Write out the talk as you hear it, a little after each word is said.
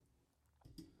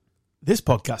This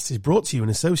podcast is brought to you in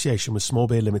association with Small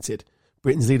Beer Limited,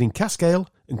 Britain's leading cask ale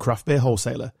and craft beer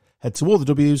wholesaler. Head to all the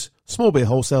W's,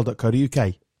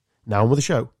 smallbeerwholesale.co.uk. Now on with the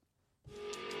show.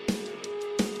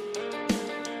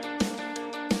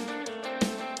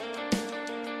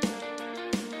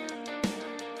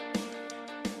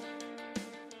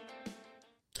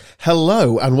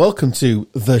 Hello and welcome to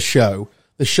The Show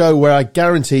where I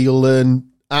guarantee you'll learn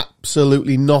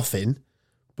absolutely nothing,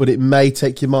 but it may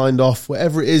take your mind off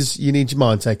whatever it is you need your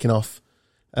mind taken off.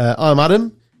 I'm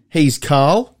Adam. He's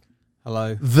Carl.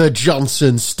 Hello. The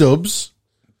Johnson Stubbs.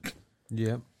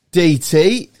 Yep.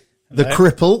 DT, the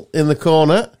cripple in the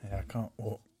corner. Yeah, I can't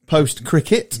walk. Post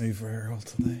cricket. Move very well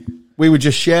today. We were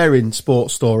just sharing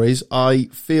sports stories. I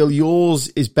feel yours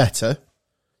is better.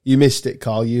 You missed it,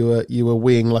 Carl. You were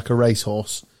weeing like a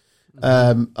racehorse.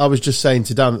 I was just saying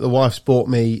to Dan that the wife's bought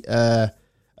me a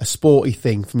sporty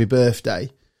thing for my birthday.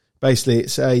 Basically,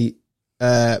 it's a...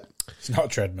 it's not a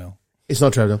treadmill. It's not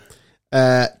a treadmill.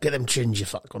 Get them chins, you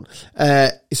fuck one.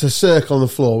 It's a circle on the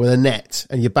floor with a net,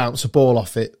 and you bounce a ball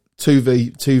off it.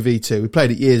 2v2. We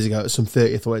played it years ago at some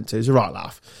 30th I went to. It was a right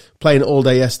laugh. Playing it all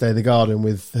day yesterday in the garden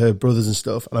with her brothers and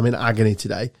stuff, and I'm in agony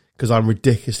today because I'm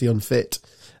ridiculously unfit.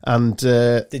 And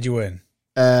did you win?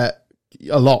 A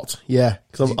lot, yeah.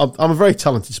 Because I'm a very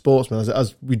talented sportsman,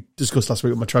 as we discussed last week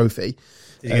with my trophy.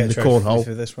 Did you get a trophy cornhole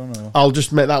for this one? Or? I'll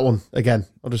just make that one again.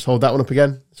 I'll just hold that one up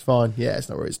again. It's fine. Yeah, it's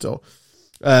not worries at all.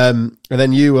 And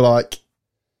then you were like,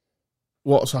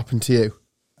 "What's happened to you?"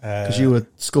 Because you were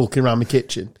skulking around my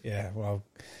kitchen. Yeah, well,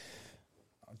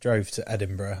 I drove to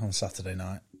Edinburgh on Saturday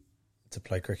night to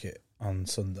play cricket on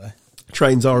Sunday.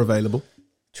 Trains are available.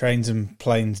 Trains and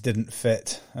planes didn't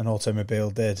fit, an automobile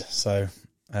did. So,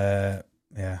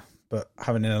 yeah. But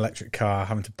having an electric car,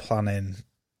 having to plan in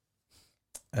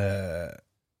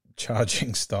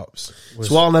charging stops.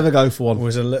 So I'll never go for one.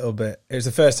 Was a little bit. It was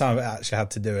the first time I actually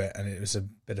had to do it, and it was a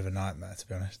bit of a nightmare, to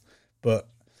be honest. But,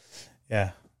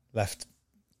 yeah, left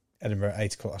Edinburgh at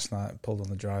 8 o'clock last night, pulled on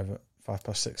the drive at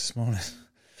 6:05 this morning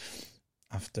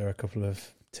after a couple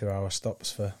of 2-hour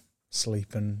stops for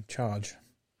sleep and charge.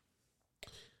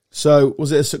 So,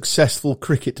 was it a successful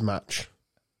cricket match?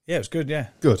 Yeah, it was good, yeah.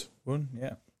 Good. Won,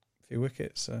 yeah. A few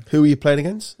wickets. Who were you playing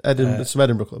against? Some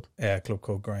Edinburgh club? Yeah, a club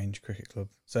called Grange Cricket Club.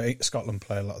 So Scotland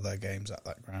play a lot of their games at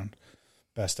that ground.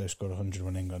 Bairstow scored 100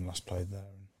 when England last played there.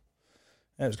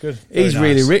 Yeah, it was good. He's nice.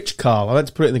 Really rich, Carl. I meant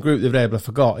to put it in the group the other day, but I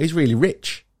forgot. He's really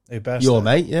rich. Your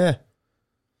mate, yeah.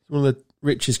 One of the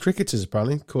richest cricketers,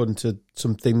 apparently, according to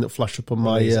something that flashed up on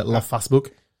my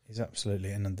Facebook. He's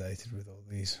absolutely inundated with all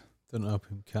these. Doesn't help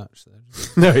him catch,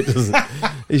 though. No, it doesn't.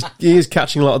 He is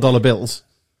catching a lot of dollar bills.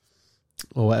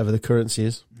 Or whatever the currency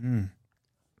is. Mm.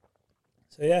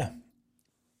 So, yeah.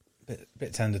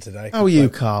 Bit tender today. How are you,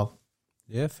 Carl?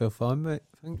 Yeah, feel fine, mate.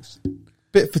 Thanks.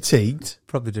 Bit fatigued.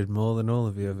 Probably did more than all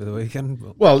of you over the weekend.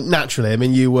 But... Well, naturally. I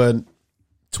mean, you weren't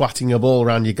twatting a ball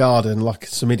around your garden like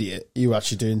some idiot. You were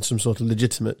actually doing some sort of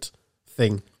legitimate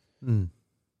thing. Mm.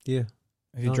 Yeah.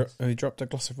 Have you dropped a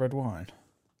glass of red wine?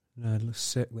 No, it looks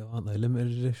sick, though, aren't they?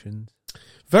 Limited editions.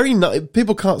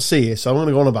 People can't see you, so I'm going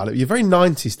to go on about it. You're very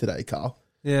 90s today, Carl.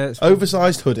 Yeah. It's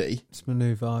oversized hoodie. It's my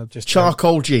new vibe. Just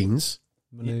charcoal jeans.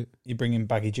 You're bringing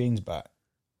baggy jeans back?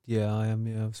 Yeah, I am,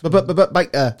 yeah.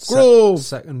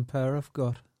 Second pair I've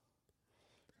got.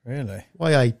 Really?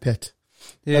 Why a pit?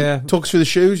 Yeah. Talk us through the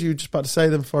shoes. You were just about to say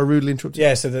them before I rudely interrupted.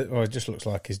 Yeah, so it just looks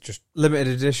like he's just... Limited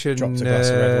edition. Dropped a glass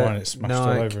of red wine, it's smashed all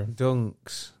over him.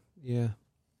 Dunks. Yeah.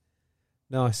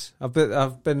 Nice. I've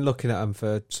been looking at them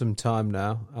for some time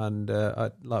now, and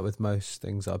I, like with most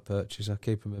things I purchase, I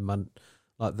keep them in my,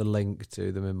 like the link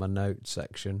to them in my notes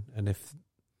section, and if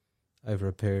over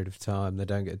a period of time they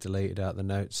don't get deleted out the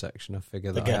notes section, I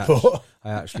figure that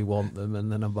I actually want them,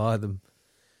 and then I buy them.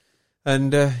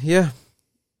 And yeah,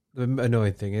 the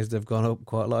annoying thing is they've gone up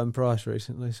quite a lot in price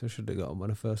recently, so I should have got them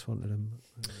when I first wanted them.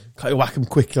 Can't you whack them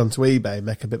quickly onto eBay and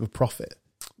make a bit of a profit?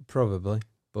 Probably,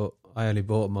 but I only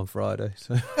bought them on Friday,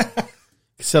 so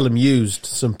sell them used to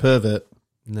some pervert.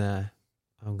 Nah,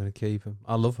 I'm going to keep them.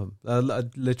 I love them.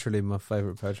 Literally my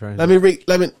favourite pair of trainers. I was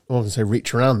going to say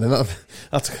reach around then.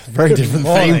 That's a very different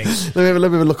thing. Let me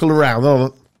have a look all around.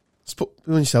 Hold on. Let's put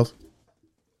on yourself.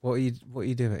 What are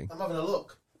you doing? I'm having a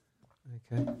look.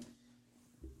 Okay.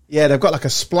 Yeah, they've got like a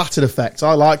splattered effect.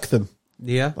 I like them.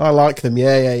 Yeah? I like them.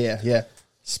 Yeah.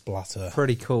 Splatter.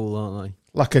 Pretty cool, aren't they?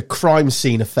 Like a crime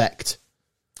scene effect.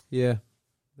 Yeah,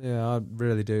 I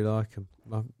really do like them.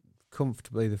 I'm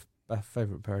comfortably the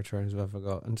favourite pair of trainers I've ever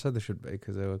got, and so they should be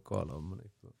because they were quite a lot of money.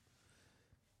 But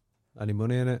any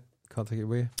money in it? Can't take it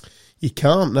with you. You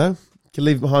can't, no. You can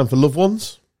leave it behind for loved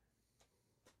ones.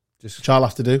 Just which I'll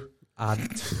have to do.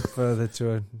 add further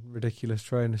to a ridiculous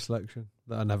trainer selection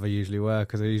that I never usually wear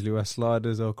because I usually wear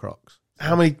sliders or Crocs.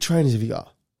 How many trainers have you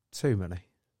got? Too many.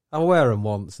 I'll wear them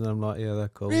once and I'm like, yeah, they're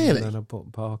cool. Really? And then I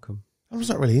park them. I'm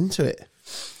just not really into it.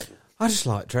 I just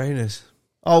like trainers.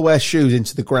 I'll wear shoes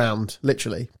into the ground,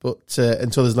 literally, but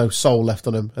until there's no sole left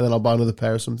on them, and then I'll buy another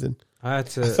pair or something. I had I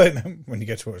to. thought when you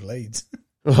go to watch Leeds,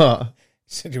 What? you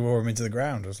said you wore them into the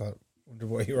ground. I was like, wonder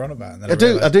what you were on about. And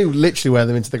then I do literally wear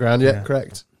them into the ground. Yeah,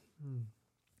 correct.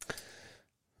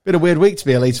 Been a weird week to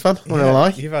be a Leeds fan. I'm not gonna lie.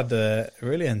 You've had a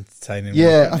really entertaining.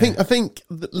 Yeah, week, I think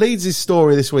Leeds'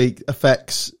 story this week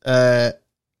affects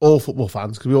all football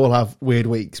fans because we all have weird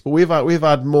weeks. But we've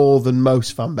had more than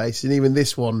most fan bases, and even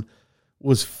this one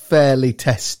was fairly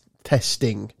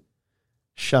testing,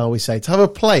 shall we say? To have a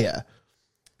player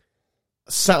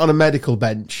sat on a medical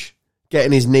bench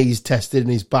getting his knees tested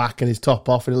and his back and his top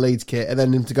off in a Leeds kit, and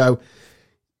then him to go,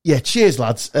 yeah, cheers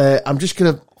lads. I'm just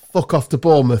gonna fuck off to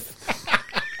Bournemouth.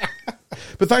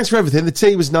 But thanks for everything. The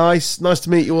team was nice. Nice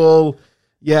to meet you all.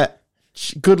 Yeah.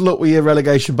 Good luck with your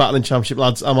relegation battle and championship,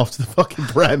 lads. I'm off to the fucking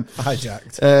Prem.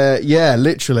 hijacked. Yeah,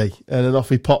 literally. And then off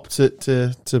he popped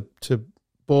to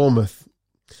Bournemouth.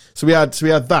 So we had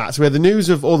that. So we had the news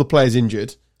of all the players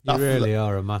injured. You really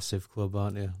are a massive club,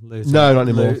 aren't you? No, not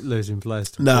anymore. Losing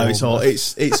players to No,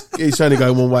 it's only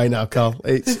going one way now, Carl.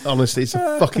 It's honestly, it's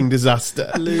a fucking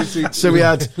disaster. losing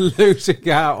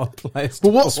out on players.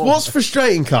 But what's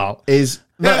frustrating, Carl, is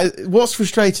what's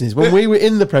frustrating is when we were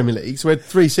in the Premier League, so we had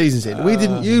 3 seasons in, we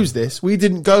didn't use this. We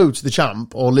didn't go to the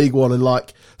Champ or League One and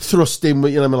like thrust him.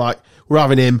 You know, like we're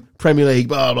having him Premier League,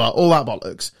 blah blah, all that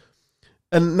bollocks.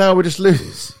 And now we're just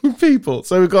losing people.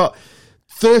 So we've got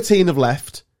 13 have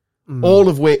left. All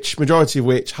of which, majority of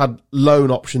which, had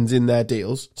loan options in their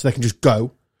deals, so they can just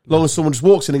go. As long as someone just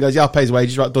walks in and goes, yeah, I'll pay his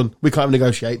wages, right, done. We can't even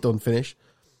negotiate, done, finish.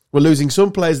 We're losing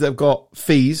some players that have got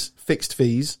fees, fixed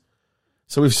fees.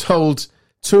 So we've sold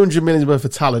 200 million worth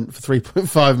of talent for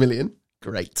 3.5 million.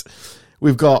 Great.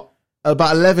 We've got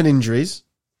about 11 injuries.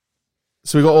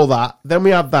 So we've got all that. Then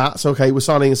we have that. So, okay, we're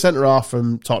signing a centre-half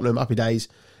from Tottenham, happy days.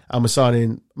 And we're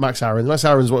signing Max Aarons. Max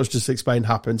Aarons, what was just explained,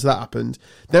 happened. So that happened.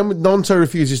 Then Nonto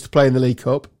refuses to play in the League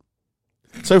Cup.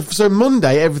 So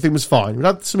Monday, everything was fine. We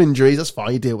had some injuries. That's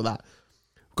fine. You deal with that.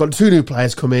 We've got 2 new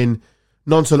players come in.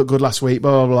 Nonto looked good last week,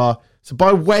 blah, blah, blah. So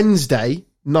by Wednesday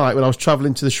night, when I was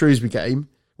travelling to the Shrewsbury game,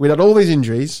 we'd had all these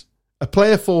injuries, a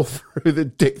player fall through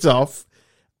that dicked off,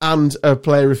 and a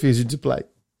player refusing to play.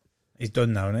 He's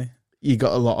done now, isn't he? You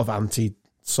got a lot of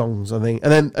anti-songs, I think.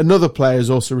 And then another player has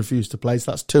also refused to play,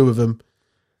 so that's 2 of them.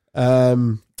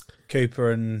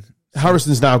 Cooper and...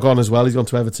 Harrison's now gone as well. He's gone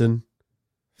to Everton.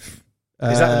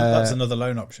 That's another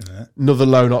loan option, isn't it? Another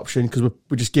loan option, because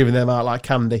we're just giving them out like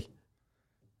candy.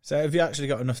 So have you actually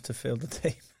got enough to field the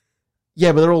team?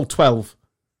 Yeah, but they're all 12.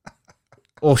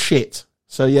 Or shit.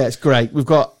 So yeah, it's great. We've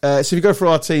got, so if you go through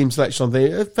our team selection on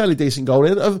there, a fairly decent goal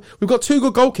in. We've got 2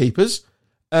 good goalkeepers.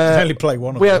 Only play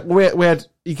one of them. We had,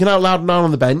 you can out loud 9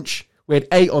 on the bench. We had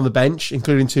 8 on the bench,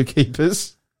 including 2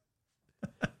 keepers.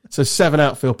 So 7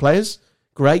 outfield players.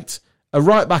 Great. A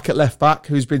right back at left back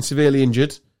who's been severely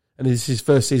injured, and this is his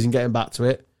first season getting back to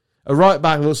it. A right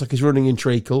back that looks like he's running in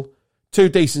treacle. 2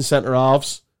 decent centre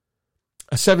halves.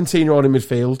 A 17-year-old in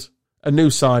midfield. A new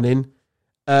signing.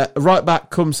 A right back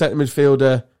come centre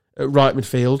midfielder at right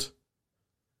midfield.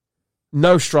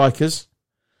 No strikers.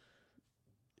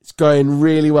 It's going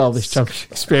really well, this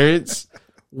championship experience.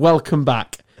 Welcome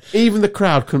back. Even the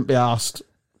crowd couldn't be asked.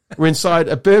 We're inside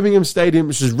a Birmingham stadium,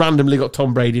 which has randomly got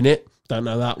Tom Brady in it. Don't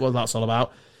know what that's all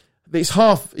about. It's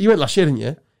half... You went last year, didn't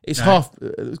you? It's half... A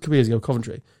couple of years ago,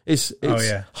 Coventry. It's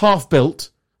half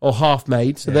built or half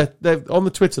made. So they're on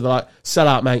the Twitter, they're like, sell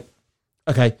out, mate.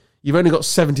 Okay, you've only got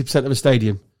 70% of a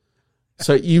stadium.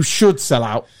 So you should sell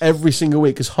out every single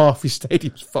week because half your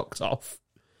stadium's fucked off.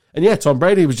 And yeah, Tom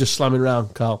Brady was just slamming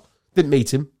around, Carl. Didn't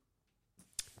meet him.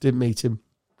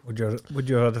 Would you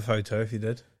have had a photo if you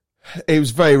did? It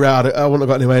was very rare. I wouldn't have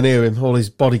got anywhere near him, all his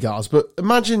bodyguards. But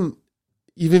imagine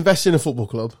you've invested in a football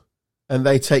club and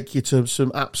they take you to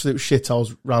some absolute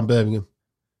shitholes around Birmingham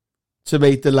to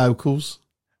meet the locals.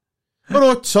 All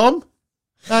right, Tom.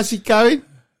 How's it going?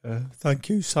 Thank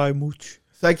you so much.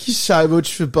 Thank you so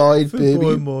much for buying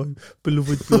Birmingham. My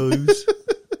beloved Blues.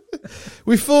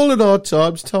 We've fallen hard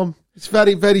times, Tom. It's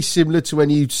very, very similar to when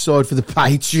you signed for the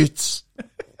Patriots.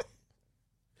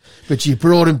 But you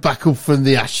brought him back up from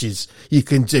the ashes. You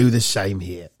can do the same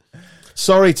here.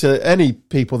 Sorry to any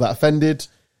people that offended.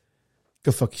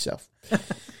 Go fuck yourself.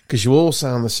 Because you all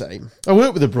sound the same. I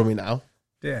work with a Brummie now.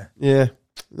 Yeah. Yeah.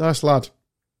 Nice lad.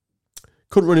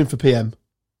 Couldn't run in for PM.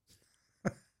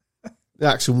 The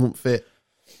accent wouldn't fit.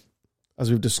 as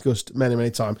we've discussed many,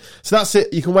 many times. So that's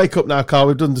it. You can wake up now, Carl.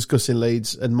 We've done discussing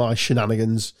Leeds and my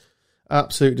shenanigans.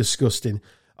 Absolutely disgusting.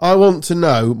 I want to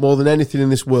know, more than anything in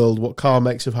this world, what Carl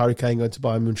makes of Harry Kane going to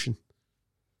Bayern Munich.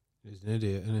 He's an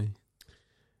idiot, isn't he?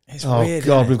 It's Oh, weird,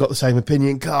 God, isn't we've got the same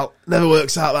opinion, Carl. Never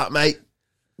works out that, mate.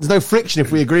 There's no friction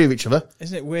if we agree with each other.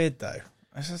 Isn't it weird, though?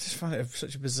 I just find it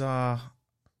such a bizarre...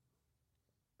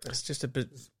 It's just a bit...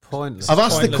 Pointless. I've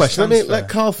asked the Pointless question. transfer. Let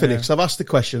Carl finish. Yeah. I've asked the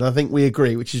question. I think we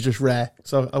agree, which is just rare.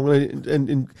 So I'm going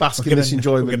to bask in this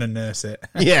enjoyment. We're going to nurse it.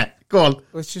 Yeah, go on.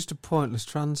 Well, it's just a pointless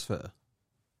transfer,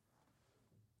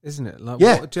 isn't it? Like,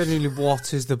 Yeah. genuinely,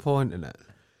 what is the point in it?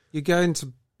 You're going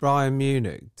to Bayern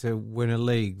Munich to win a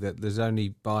league that there's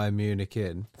only Bayern Munich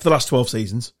in For the last 12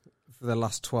 seasons. for the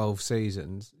last 12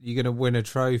 seasons. You're going to win a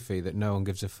trophy that no one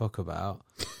gives a fuck about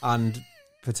and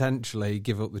potentially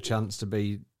give up the chance to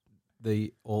be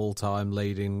the all-time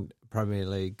leading Premier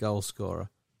League goal scorer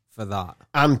for that.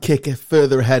 And kick it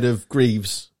further ahead of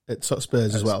Greaves at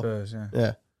Spurs as well. Spurs, yeah.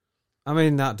 Yeah. I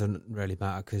mean, that doesn't really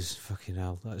matter because, fucking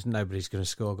hell, nobody's going to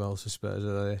score goals for Spurs,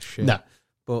 are they? Shit. No.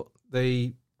 But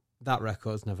that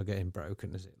record's never getting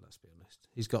broken, is it? Let's be honest.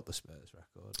 He's got the Spurs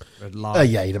record. For life.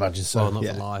 Yeah, you'd imagine so. Well, not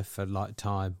yeah. for life, for like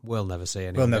time. We'll never see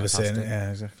anyone. We'll never get see past it.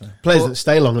 Yeah, exactly. Players don't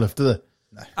stay long enough, do they?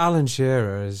 Alan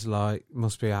Shearer is like,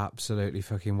 must be absolutely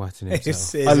fucking wetting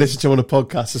himself. I listened to him on a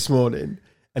podcast this morning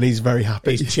and he's very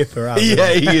happy. He's chipper out. Yeah,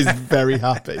 he is very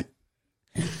happy.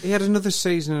 He had another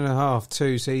season and a half,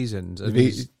 2 seasons. And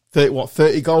he's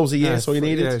 30 goals a year, that's all you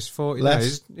needed? Yeah, it's 40.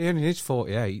 Less. No, he only needs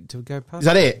 48 to go past. Is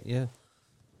that it? Yeah.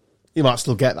 He might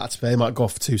still get that to pay. He might go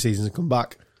off for 2 seasons and come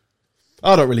back.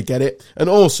 I don't really get it. And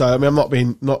also, I mean,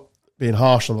 I'm not being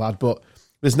harsh on the lad, but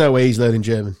there's no way he's learning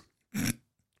German.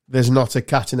 There's not a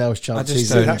cat in hell's chance just he's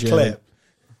don't- learning that German.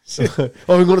 clip.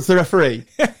 Oh, we're going to the referee.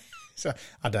 So,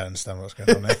 I don't understand what's going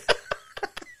on there.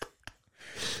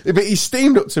 But he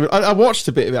steamed up to me. I watched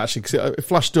a bit of it actually because it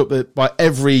flashed up that by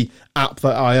every app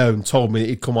that I own told me that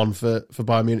he'd come on for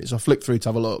Bayern Munich. So I flicked through to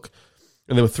have a look,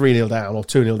 and they were 3-0 down or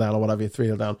 2-0 down or whatever.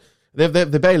 3-0 down. They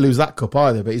barely lose that cup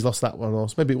either, but he's lost that one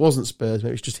also. Maybe it wasn't Spurs.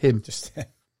 Maybe it's just him.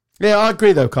 Yeah, I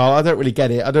agree though, Carl. I don't really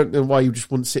get it. I don't know why you just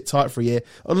wouldn't sit tight for a year,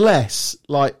 unless,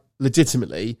 like,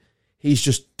 legitimately, he's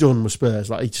just done with Spurs.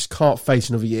 Like, he just can't face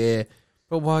another year.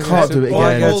 But why Can't go to- do it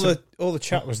why again. go to- All the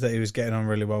chat was that he was getting on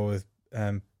really well with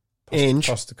Inge.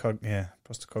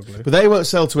 Postecoglou. But they won't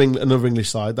sell to another English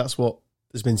side. That's what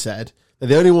has been said. They're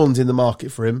the only ones in the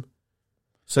market for him.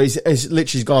 So he's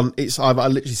literally gone, it's either I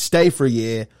literally stay for a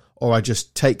year or I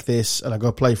just take this and I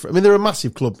go play for it. I mean, they're a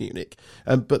massive club, Munich.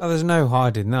 But Oh, there's no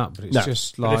hiding that, but it's No.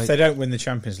 just But like... if they don't win the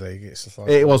Champions League, it's just like...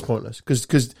 it was pointless.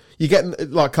 Because you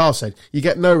get, like Carl said, you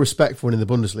get no respect for winning the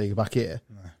Bundesliga back here.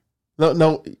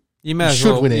 No, you may as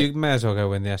should well win it. You may as well go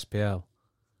win the SPL.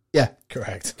 yeah,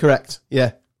 Correct. correct,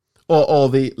 yeah. Or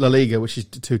the La Liga, which is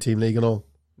the 2-team league and all.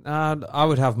 I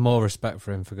would have more respect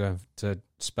for him for going to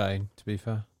Spain, to be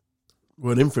fair.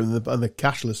 Run in for him and the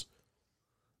cashless.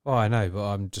 Well, I know, but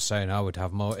I'm just saying I would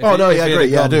have more. If Oh, no, if yeah, I he'd agree.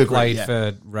 have Yeah, I gone do and agree, played yeah.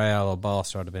 for Real or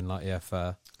Barca, I'd have been like, yeah,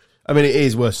 fair. I mean, it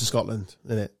is worse than Scotland,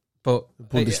 isn't it? But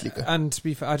Bundesliga. and to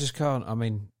be fair, I just can't. I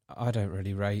mean, I don't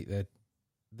really rate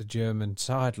the German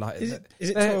side. Like, Is it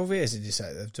they're- 12 years, did you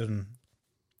say, they've done...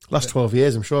 Last 12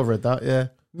 years, I'm sure I've read that, yeah.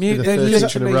 Mu- the they're 13th in a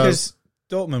literally- row. Because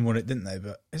Dortmund won it, didn't they?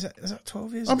 But is that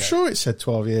 12 years I'm ago? sure it said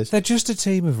 12 years. They're just a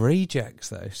team of rejects,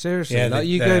 though. Seriously, Yeah, like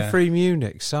you they're- go through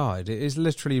Munich's side, it is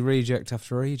literally reject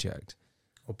after reject.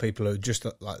 Or people who just,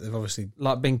 like, they've obviously...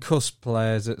 Like being cussed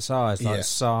players at sides, like Yeah.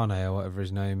 Sane or whatever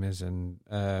his name is, and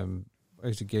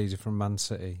who's the geezer from Man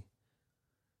City?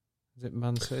 Is it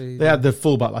Man City? They had the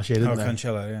fullback last year, didn't they?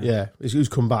 Cancelo, Yeah, who's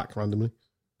come back randomly.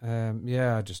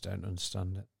 Yeah, I just don't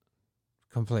understand it.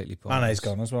 Completely pointless. Mane's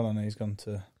gone as well, and he's gone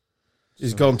to...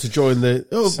 He's gone to join the...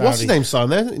 Oh, what's his Saudi. name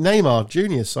signed there? Neymar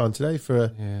Jr. signed today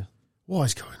for... Yeah, What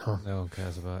is going on? no one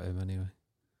cares about him anyway.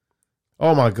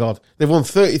 Oh, my God. They've won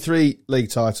 33 league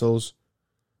titles.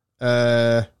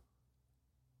 I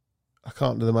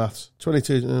can't do the maths.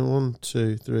 22, 1,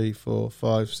 2, 3, 4,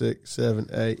 5, 6, 7,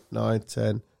 8, 9,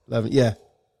 10, 11. Yeah,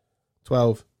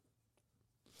 12.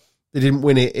 They didn't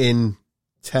win it in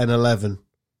 10, 11.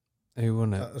 Who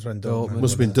won it? That was when Dortmund. Dortmund...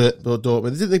 Must have been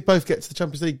Dortmund. Didn't they both get to the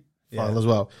Champions League final as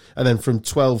well? And then from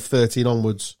 12, 13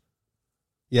 onwards,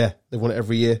 yeah, they've won it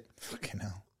every year. Fucking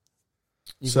hell.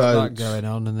 You've So- got that going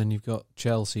on, and then you've got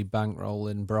Chelsea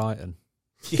bankrolling Brighton.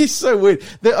 He's so weird.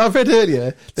 I've read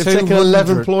earlier, they've taken 200.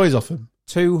 11 employees off him.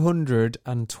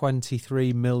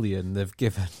 223 million they've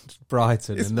given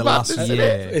Brighton It's in the mad, last isn't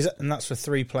year. And that's for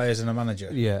 3 players and a manager?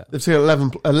 Yeah, They've taken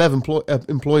 11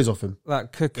 employees off him. that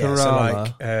Yeah, Cucurella. so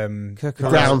like... Cucurella.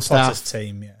 Ground Potter's staff.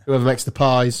 team, yeah. Whoever makes the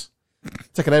pies.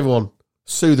 Taking everyone.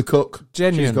 Sue the cook. She's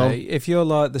gone. Genuinely, if you're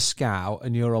like the scout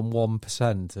and you're on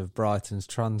 1% of Brighton's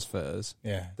transfers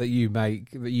Yeah. that you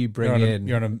make, that you bring in,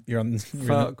 You're in the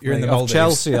of Maldives.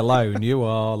 Chelsea alone, you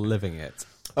are living it.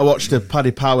 I watched a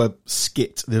Paddy Power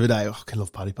skit the other day. Oh, I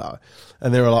love Paddy Power.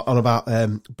 And they were like on about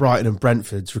Brighton and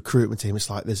Brentford's recruitment team. It's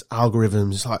like there's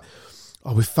algorithms. It's like,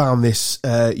 oh, we found this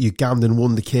Ugandan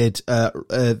wonder kid. They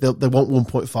want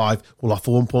 1.5. We'll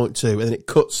offer 1.2. And then it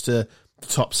cuts to the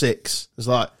top 6. It's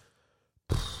like,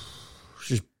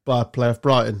 just buy a player off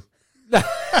Brighton.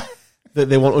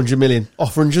 They want 100 million.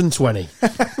 Offer 120.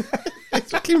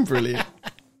 It's fucking brilliant.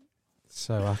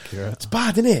 So accurate. It's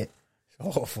bad, isn't it?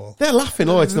 Awful. They're laughing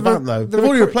all the way to the bank, though. They've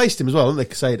already replaced him as well, haven't they,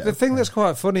 Casado? The thing that's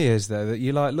quite funny is, though, that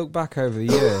you like look back over the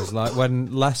years, like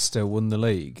when Leicester won the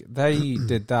league, they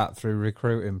did that through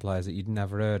recruiting players that you'd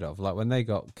never heard of. Like when they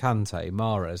got Kante,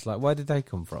 Mahrez, like where did they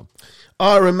come from?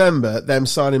 I remember them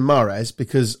signing Mahrez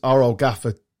because our old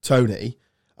gaffer, Tony,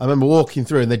 I remember walking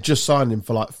through and they'd just signed him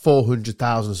for like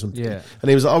 400,000 or something. Yeah. And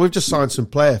he was like, oh, we've just signed some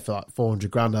player for like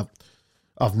 400 grand.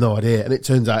 I've no idea. And it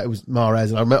turns out it was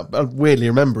Mahrez, and I weirdly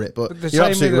remember it, but The you're same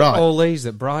absolutely with right. all these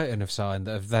that Brighton have signed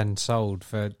that have then sold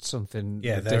for something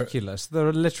ridiculous.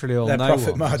 They're literally all Their no profit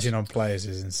ones. margin on players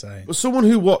is insane. But someone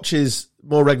who watches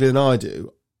more regularly than I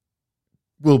do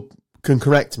can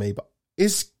correct me, but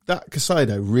is that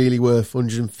Casado really worth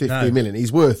 150 million?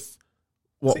 He's worth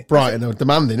what Brighton are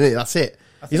demanding, isn't it? That's it.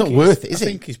 He's not worth it, is I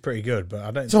he? think he's pretty good, but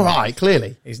I don't. It's all right,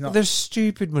 clearly. He's not. There's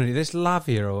stupid money. This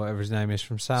Lavia or whatever his name is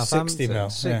from Southampton. 60 mil,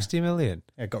 60 million.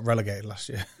 Yeah, got relegated last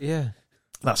year. Yeah.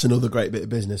 That's another great bit of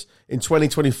business. In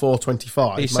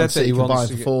 2024-25, He Man said that City he can buy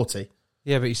wants him to for 40.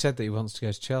 Yeah, but he said that he wants to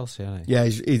go to Chelsea, hasn't he? Yeah,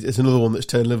 it's another one that's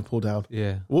turned Liverpool down.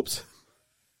 Yeah. Whoops.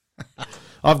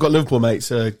 I've got Liverpool mates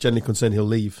generally concerned he'll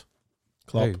leave.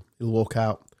 Klopp. Who? He'll walk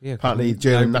out. Yeah, Apparently,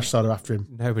 German national side are after him.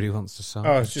 Nobody wants to sign.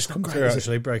 Oh, it's just come great, through is it?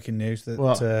 actually. Breaking news that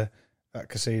that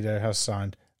Casado has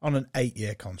signed on an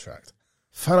 8-year contract.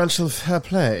 Financial fair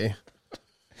play.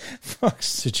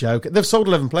 Fuck's It's a joke. They've sold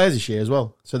 11 players this year as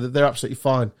well, so they're absolutely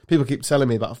fine. People keep telling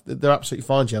me about they're absolutely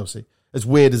fine, Chelsea. As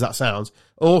weird as that sounds.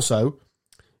 Also,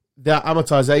 that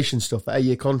amortisation stuff, that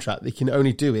 8-year contract, they can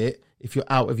only do it if you're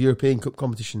out of European Cup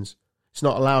competitions. It's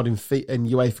not allowed in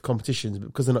UEFA competitions, but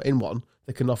because they're not in one,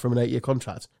 they can offer them an 8-year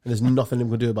contract, and there's nothing they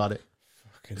can do about it.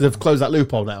 Because they've closed that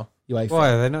loophole now, UEFA.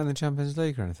 Why, are they not in the Champions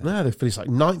League or anything? No, they've finished like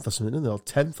 9th or something, or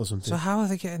 10th or something. So how are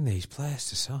they getting these players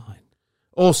to sign?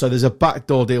 Also, there's a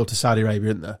backdoor deal to Saudi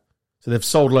Arabia, isn't there? So they've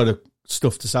sold a load of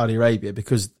stuff to Saudi Arabia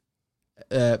because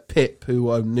Pip,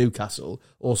 who owned Newcastle,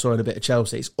 also owned a bit of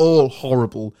Chelsea. It's all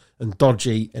horrible and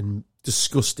dodgy and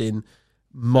disgusting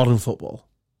modern football.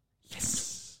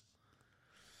 Yes.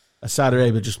 Saudi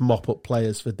Arabia just mop up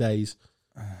players for days.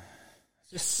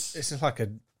 It's just like a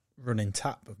running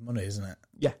tap of money, isn't it?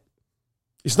 Yeah.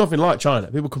 It's nothing like China.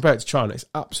 People compare it to China. It's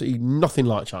absolutely nothing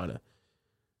like China.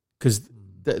 Because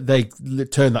they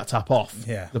turned that tap off.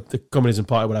 Yeah. The Communism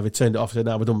Party, whatever, turned it off. Said,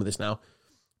 now we're done with this now.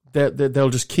 They'll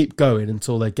just keep going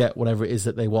until they get whatever it is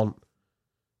that they want.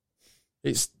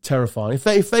 It's terrifying.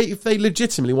 If they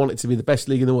legitimately want it to be the best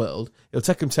league in the world, it'll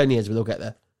take them 10 years, but they'll get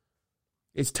there.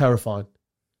 It's terrifying.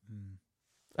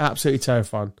 Absolutely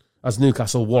terrifying. As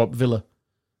Newcastle walloped Villa.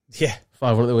 Yeah.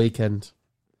 5-1 at the weekend.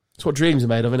 It's what dreams are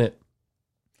made of, isn't it?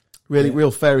 Really, Yeah.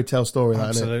 real fairy tale story,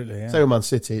 that, isn't it? Absolutely, yeah. Same with Man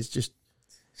City. It's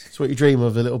what you dream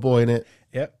of, a little boy, innit?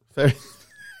 Yep. Very.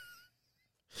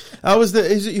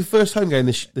 Is it your first home game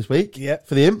this week? Yep.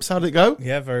 For the Imps, how did it go?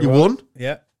 Yeah, very You well. won?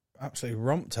 Yeah. Absolutely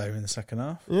romped home in the second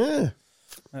half. Yeah.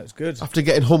 That was good. After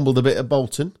getting humbled a bit at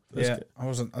Bolton. Yeah. I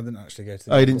didn't actually go to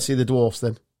the Oh, you didn't see the Dwarfs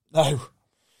then? No.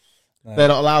 They're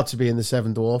not allowed to be in the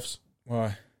Seven Dwarfs.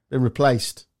 Why? They're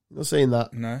replaced. You're not seeing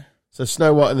that. No. So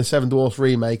Snow White and the Seven Dwarfs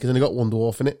remake has only got one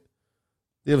dwarf in it.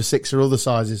 The other 6 are other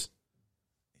sizes.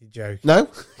 You joke. No?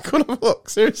 Go and have a look,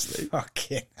 seriously.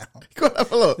 Fucking hell. Go and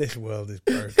have a look. This world is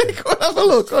broken. Go and have a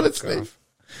look, honestly.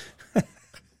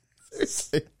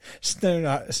 Seriously. Snow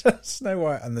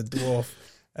White and the dwarf.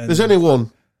 And There's only one.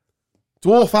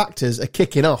 Dwarf actors are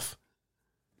kicking off.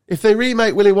 If they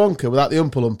remake Willy Wonka without the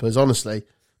Oompa Loompas, honestly,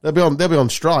 they'll be on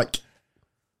strike.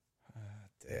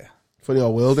 dear. Funny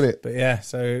old world, isn't it? But yeah,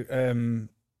 so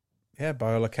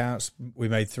by all accounts, we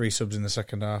made 3 subs in the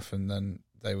second half, and then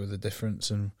they were the difference.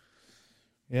 And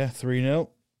 3-0.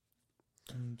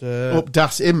 And Up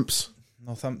Das Imps.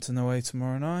 Northampton away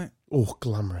tomorrow night, Oh,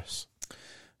 glamorous.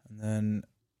 and then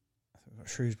I think we've got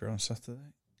Shrewsbury on Saturday.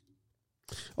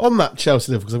 On that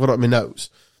Chelsea Liverpool, because I've got it in my notes.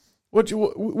 Which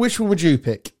one would you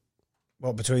pick?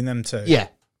 What, between them two? Yeah.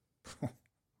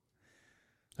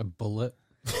 A bullet.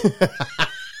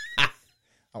 That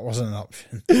wasn't an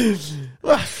option.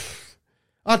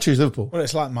 I'd choose Liverpool. Well,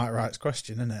 it's like Mike Wright's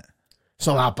question, isn't it? It's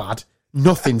not that bad.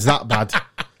 Nothing's that bad.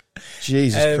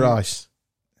 Jesus Christ.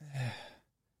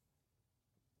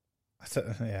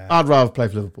 Yeah. I'd rather play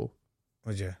for Liverpool.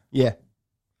 Would you? Yeah.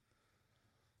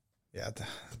 Yeah.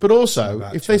 But also,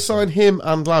 if they sign him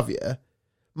and Lavia,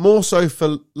 more so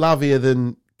for Lavia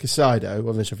than Casado,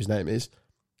 I'm not sure if his name is,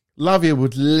 Lavia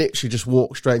would literally just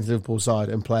walk straight into Liverpool's side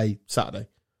and play Saturday.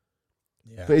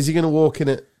 Yeah. But is he going to walk in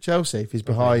at Chelsea if he's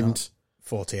behind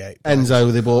 48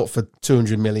 Enzo they bought for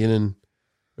 200 million and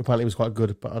apparently was quite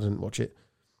good, but I didn't watch it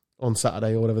on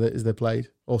Saturday or whatever it is they played.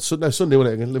 Or Sunday, wasn't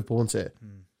it? Against Liverpool, wasn't it?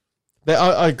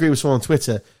 I agree with someone on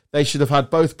Twitter. They should have had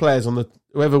both players on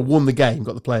whoever won the game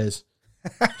got the players.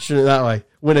 Shouldn't it that way?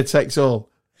 Winner takes all.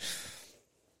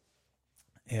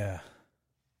 Yeah.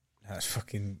 That's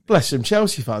fucking... Bless them,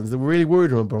 Chelsea fans. They were really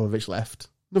worried when Abramovich left.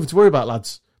 Nothing to worry about,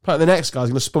 lads. Apparently the next guy's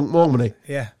going to spunk more money.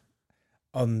 Yeah.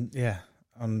 On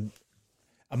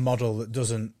a model that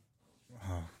doesn't...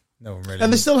 Oh, no one really...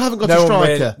 And they still haven't got a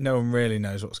striker. No one really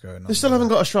knows what's going on. They still haven't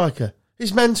got a striker.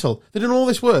 It's mental. They've done all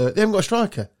this work. They haven't got a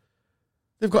striker.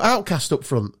 They've got Outcast up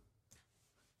front.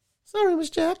 Sorry, Miss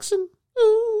Jackson.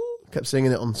 Ooh. Kept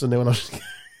singing it on Sunday when I was...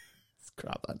 It's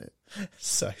crap, isn't it?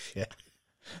 So shit.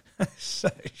 So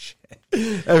shit.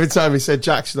 Every time he said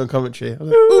Jackson on commentary, I was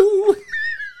like, ooh.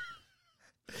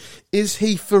 Is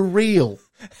he for real?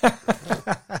 But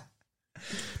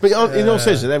in all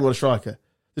seriousness, they haven't got a striker.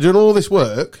 They're doing all this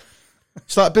work.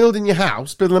 It's like building your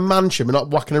house, building a mansion, but not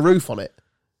whacking a roof on it.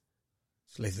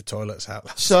 Just leave the toilets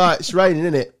out. So it's raining,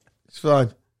 isn't it? It's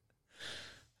fine.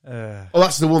 Well,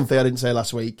 that's the one thing I didn't say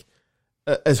last week.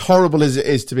 As horrible as it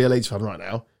is to be a Leeds fan right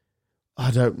now,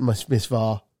 I don't miss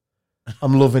VAR.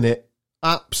 I'm loving it.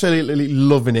 Absolutely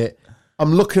loving it.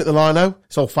 I'm looking at the lino.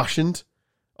 It's old-fashioned.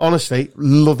 Honestly,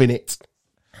 loving it.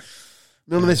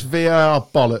 None of this VAR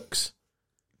bollocks.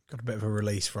 Got a bit of a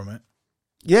release from it.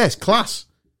 Yeah, it's class.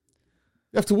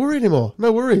 You have to worry anymore.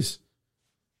 No worries.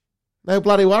 No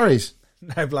bloody worries.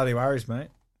 No bloody worries, mate.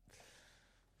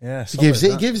 Yeah, He gives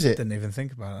it. He gives it. Didn't even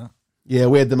think about that. Yeah,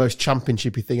 we had the most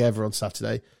championshipy thing ever on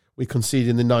Saturday. We conceded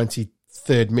in the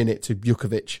 93rd minute to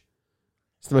Bjukovic.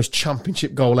 It's the most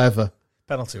championship goal ever.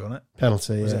 Penalty, wasn't it?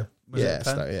 Penalty, Was yeah. it? Was it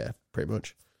a pen? Yeah, pretty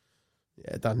much.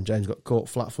 Yeah, Dan James got caught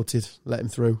flat-footed, let him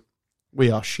through. We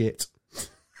are shit.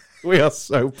 We are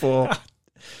so poor.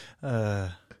 Fun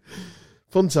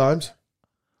times.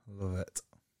 Love it.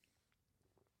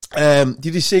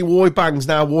 Did you see Woy Bangs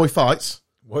now, Woy Fights?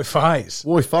 Woy Fights.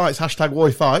 Woy Fights, hashtag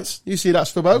Woy Fights. You see that,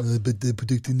 Spubbo? They're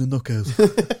predicting the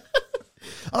knockouts.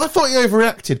 I thought he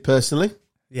overreacted, personally.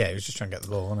 Yeah, he was just trying to get the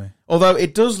ball, wasn't he? Although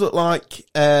it does look like...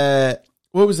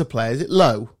 what was the player? Is it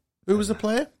Lowe? Who was the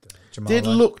player? Jamal Did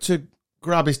Lowe. look to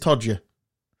grab his todger.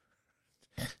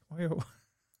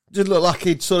 Did look like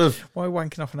he'd sort of... Why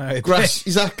wanking off an hour? Grass,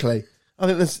 exactly. I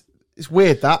think it's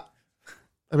weird that.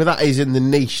 I mean, that is in the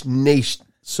niche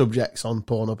subjects on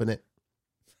Pornhub, isn't it?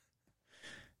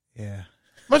 Yeah.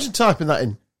 Imagine typing that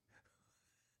in.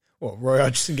 What, Roy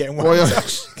Hodgson getting Roy wanked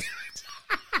Hodgson.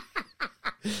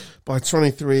 By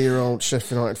 23-year-old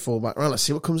Sheffield United fullback. Right, let's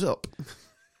see what comes up.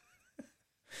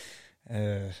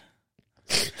 But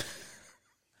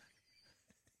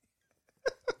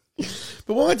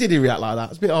why did he react like that?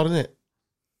 It's a bit odd, isn't it?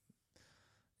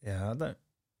 Yeah, I don't...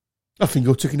 I think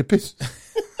you're taking a piss.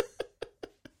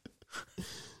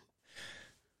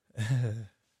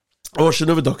 I watched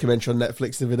another documentary on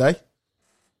Netflix the other day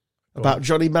about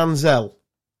Johnny Manziel.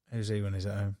 Who's he when he's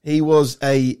at home? He was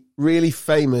a really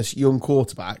famous young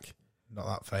quarterback. Not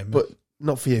that famous. But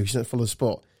not for you, you don't follow the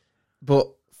sport.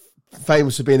 But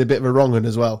famous for being a bit of a wrong one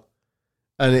as well.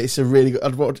 And it's a really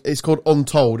good... It's called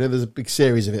Untold. There's a big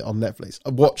series of it on Netflix.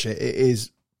 I watch it. It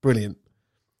is brilliant.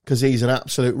 Because he's an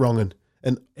absolute wrong one.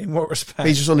 And in what respect?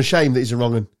 he's just unashamed that he's a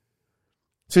wrong one.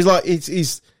 So he's like...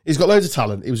 He's got loads of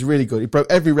talent. He was really good. He broke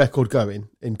every record going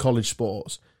in college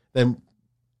sports. Then,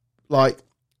 like...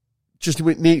 Just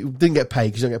didn't get paid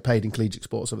because you don't get paid in collegiate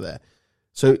sports over there.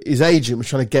 So his agent was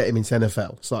trying to get him into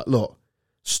NFL. It's like, look,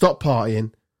 stop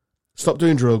partying, stop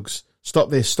doing drugs, stop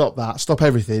this, stop that, stop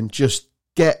everything. Just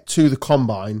get to the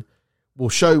combine. We'll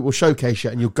showcase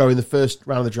you, and you'll go in the first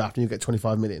round of the draft, and you'll get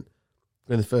 25 million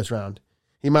in the first round.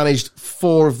 He managed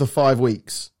 4 of the 5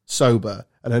 weeks sober,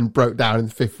 and then broke down in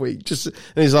the 5th week.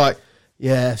 And he's like,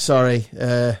 yeah, sorry,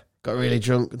 got really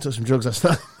drunk and took some drugs last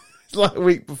night. Like a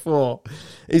week before.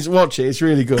 Watch it, it's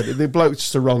really good. The bloke's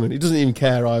just a wrong one. He doesn't even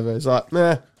care either. It's like,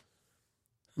 meh,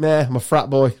 I'm a frat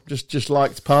boy. Just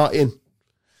liked partying.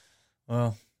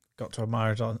 Well, got to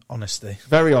admire his honesty.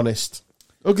 Very honest.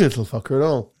 Ugly little fucker at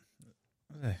all.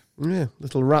 Really? Yeah,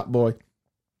 little rat boy.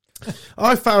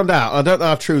 I found out, I don't know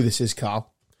how true this is,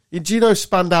 Carl. Do you know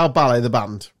Spandau Ballet, the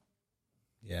band?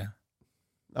 Yeah.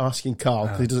 I'm asking Carl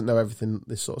because he doesn't know everything,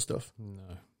 this sort of stuff. No,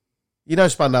 You know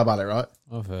Spandau Ballet, right?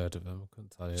 I've heard of them. I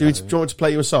couldn't tell you. Do you want me to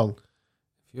play you a song?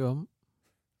 If you want.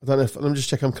 I don't know if... Let me just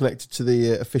check I'm connected to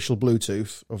the official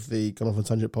Bluetooth of the Gone Off on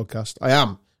Tangent podcast. I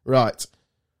am. Right.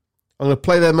 I'm going to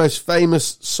play their most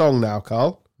famous song now,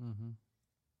 Carl. Mm-hmm.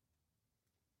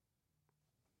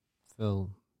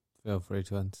 Feel free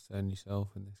to entertain yourself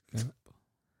in this gap.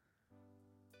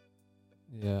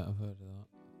 Yeah, I've heard of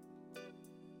that.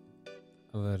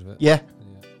 I've heard of it. Yeah.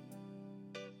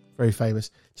 Yeah. Very famous.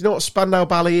 Do you know what Spandau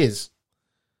Ballet is?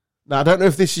 Now, I don't know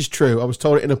if this is true. I was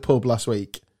told it in a pub last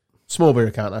week. Small beer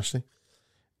account, actually.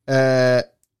 It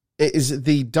is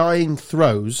the dying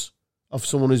throes of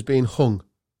someone who's being hung.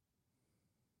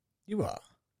 You are?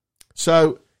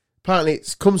 So, apparently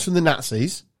it comes from the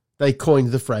Nazis. They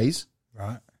coined the phrase.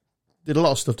 Right. Did a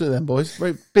lot of stuff, didn't they, them boys?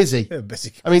 Very busy. They're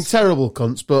busy. I mean, terrible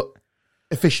cunts, but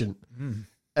efficient.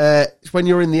 It's when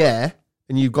you're in the air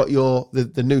and you've got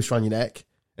the noose around your neck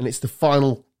and it's the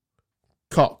final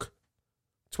cock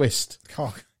twist.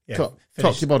 Cock. Yeah. Cock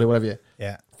Finished. your body, whatever you.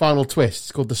 Yeah. Final twist.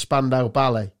 It's called the Spandau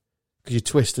Ballet because you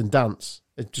twist and dance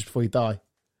just before you die.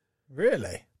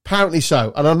 Really? Apparently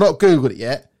so. And I've not Googled it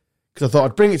yet because I thought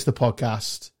I'd bring it to the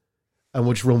podcast and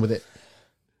we'll just run with it.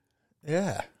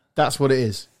 Yeah. That's what it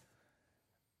is.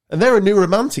 And they're a new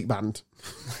romantic band.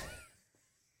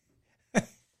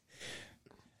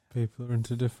 People are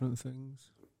into different things.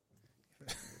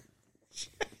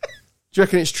 Do you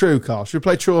reckon it's true, Carl? Should we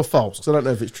play true or false? Because I don't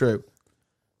know if it's true.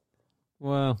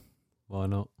 Well, why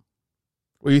not?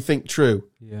 Or you think true?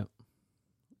 Yeah.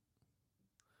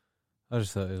 I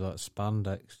just thought it was like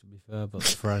spandex, to be fair, but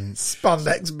French.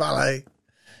 Spandex ballet.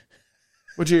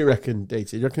 What do you reckon,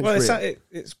 DT? Do you reckon Well, it's real?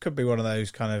 it could be one of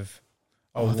those kind of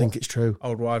I think it's true.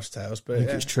 old wives' tales, but I think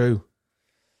yeah. it's true.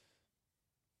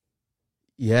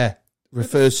 Yeah.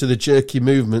 Refers to the jerky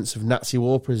movements of Nazi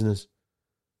war prisoners.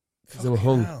 They were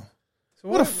hung. Hell. So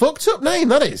What a fucked up name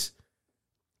that is.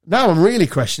 Now I'm really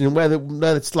questioning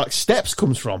where it's like steps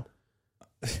comes from.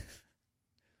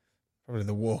 Probably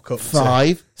the walk up.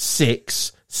 5,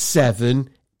 6, 7,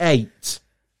 8.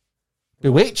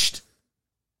 Bewitched?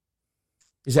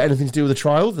 Is that anything to do with the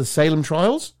trial? The Salem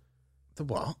trials? The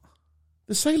what?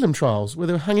 The Salem trials, where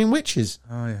they were hanging witches.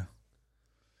 Oh yeah.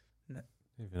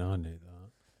 Even I knew that.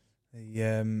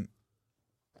 The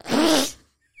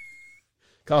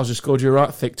Carl's just scored you a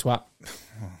right thick twat.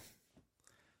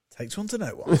 takes one to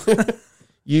know one.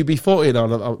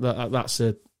 UB40, that's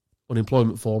a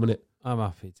unemployment form, isn't it? I'm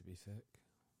happy to be thick.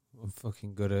 I'm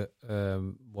fucking good at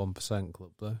 1%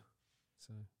 Club, though.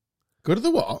 So Good at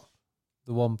the what?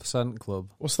 the 1%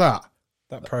 Club, What's that?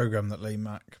 That program that Lee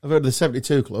Mack. I've heard of the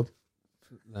 72 Club.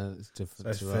 no, it's different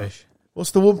Says to that. fish.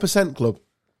 What's the 1% Club?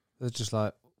 They're just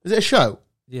like, Is it a show?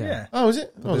 yeah. Oh, is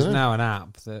it? But Oh, I there's don't know. now an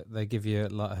app that they give you,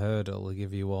 like a hurdle, they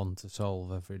give you one to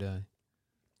solve every day.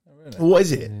 Oh, really? Well, what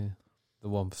is it? Yeah. The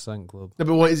 1% Club. No,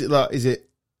 but what is it like? Is it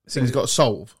things got to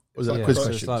solve? Or is that Yeah, quiz so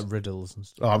questions? it's like riddles and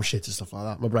stuff. Oh, I'm shit at stuff like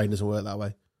that. My brain doesn't work that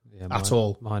way. Yeah, at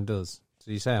all. Mine does.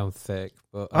 So you say I'm thick,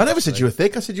 but I never said you were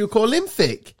thick. I said you were called him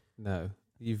thick. No,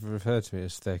 you've referred to me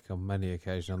as thick on many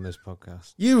occasions on this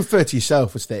podcast. You refer to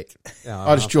yourself as thick. Yeah,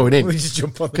 I just join in We just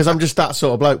jump on because I'm just that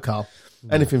sort of bloke, Carl.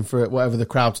 Yeah. Anything for whatever the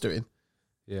crowd's doing,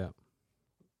 Yeah.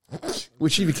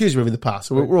 which you've accused me of in the past.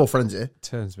 So we're all friends here.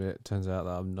 Turns out that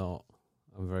I'm not.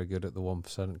 I'm very good at the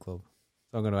 1% Club.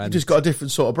 So I'm going to You've enter. just got a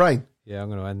different sort of brain. Yeah, I'm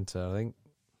going to enter, I think.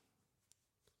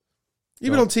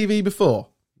 You've been on TV before.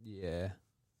 Yeah.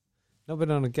 Not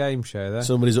been on a game show, though.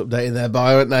 Somebody's updating their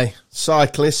bio, aren't they?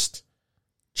 Cyclist,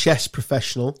 chess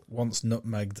professional, once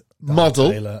nutmegged Dan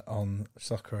Model. Taylor on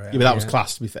Soccer. Yeah, but that was Yeah.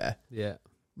 class, to be fair. Yeah.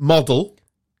 Model,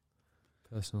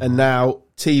 Personal. and now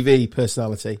TV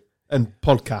personality and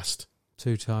podcast.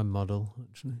 2-time model,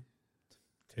 actually.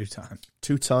 2 times.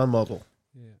 2-time model.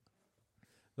 Yeah.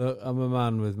 Look, I'm a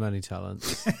man with many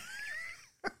talents.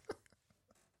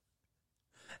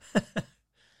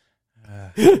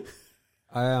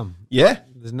 I am. Yeah?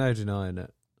 There's no denying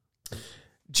it.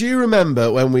 Do you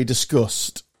remember when we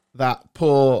discussed that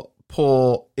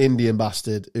poor Indian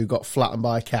bastard who got flattened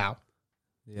by a cow?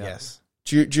 Yeah. Yes.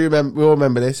 Do you remember? We all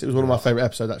remember this. It was one of my favourite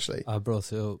episodes, actually. I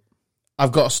brought it up.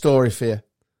 I've got a story for you.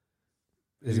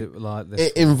 Is it like this?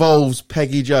 It involves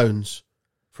Peggy Jones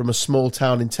from a small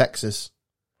town in Texas.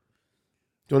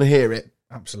 Do you want to hear it?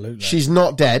 Absolutely. She's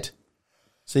not dead,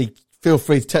 so you feel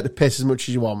free to take the piss as much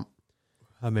as you want.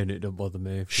 I mean, it don't bother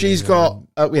me. She's got...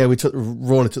 we took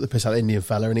Rawley took the piss out of the Indian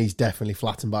fella, and he's definitely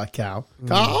flattened by a cow.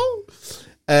 Carl!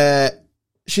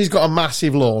 She's got a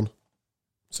massive lawn,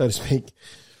 so to speak.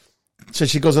 So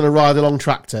she goes on a ride-along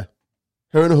tractor,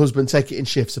 Her and her husband take it in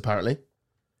shifts, apparently.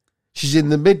 She's in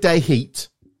the midday heat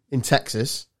in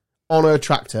Texas on her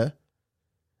tractor,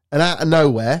 and out of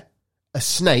nowhere, a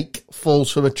snake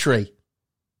falls from a tree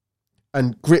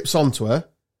and grips onto her,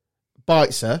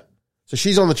 bites her. So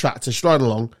she's on the tractor, she's riding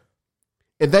along.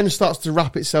 It then starts to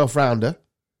wrap itself round her,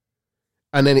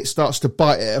 and then it starts to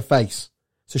bite at her face.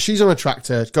 So she's on a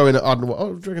tractor going at, I don't know what, do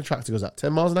you reckon a tractor goes at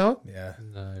 10 miles an hour? Yeah.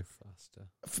 No,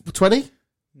 faster. 20?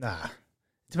 Nah.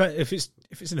 If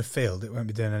it's in a field, it won't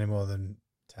be doing any more than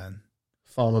 10.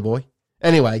 Farmer boy.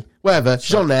 Anyway, whatever.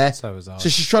 She's on there. So was I. So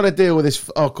she's trying to deal with this.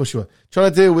 Oh, of course you were. Trying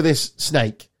to deal with this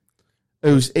snake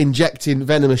who's injecting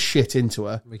venomous shit into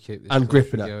her We keep this and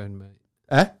gripping country her. going, mate.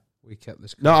 Eh? We kept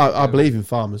this. No, country I going. believe in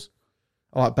farmers.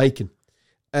 I like bacon.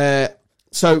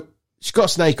 So she's got a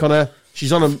snake on her.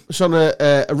 She's on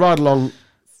a ride along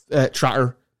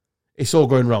tractor. It's all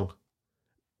going wrong.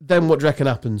 Then what do you reckon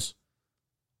happens?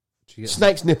 She gets-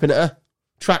 Snake's nipping at her.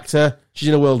 Tractor. She's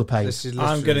in a world of pain. This is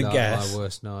I'm literally gonna guess. my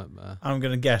worst nightmare. I'm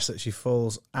going to guess that she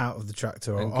falls out of the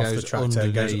tractor or And off the goes tractor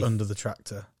and goes underneath. under the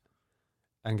tractor.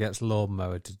 And gets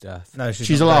lawnmower to death. No,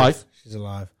 She's not alive. dead. She's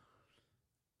alive.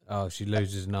 Oh, she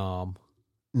loses an arm,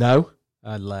 No.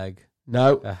 a leg,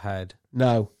 No. a head,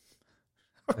 No.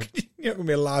 You're not going to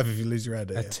be alive if you lose your head,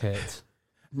 are a you? tit.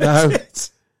 No.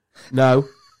 No.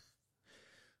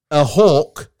 A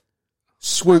hawk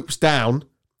swoops down,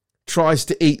 tries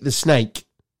to eat the snake.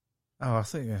 Oh, I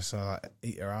think you're going to say, like,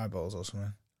 eat her eyeballs or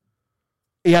something.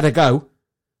 He had a go.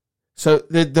 So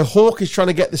the hawk is trying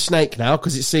to get the snake now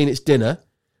because it's seen its dinner,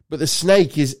 but the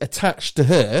snake is attached to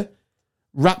her,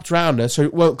 wrapped around her, so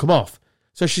it won't come off.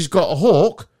 So she's got a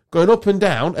hawk going up and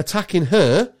down, attacking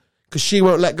her because she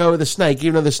won't let go of the snake,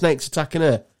 even though the snake's attacking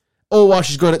her. All while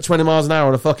she's going at 20 miles an hour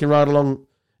on a fucking ride along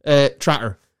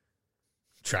tractor.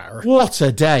 Tractor. What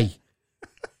a day.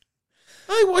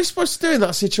 Hey, what are you supposed to do in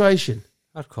that situation?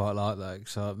 I'd quite like that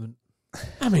excitement.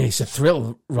 I mean, it's a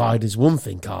thrill ride is one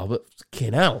thing, Carl, but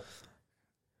fucking hell.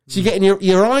 So you're getting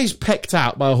your eyes pecked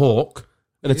out by a hawk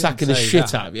and You didn't attacking the say shit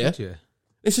that, out of you. did you?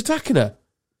 It's attacking her.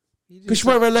 You Because she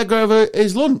didn't, won't let go over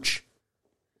his lunch.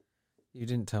 you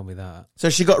didn't tell me that. So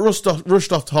she got rushed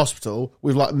off to hospital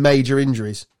with like major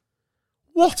injuries.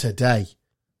 What a day.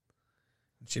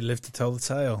 She lived to tell the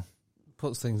tale.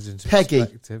 Puts things into Peggy.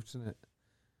 perspective, doesn't it?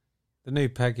 The new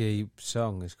Peggy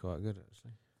song is quite good,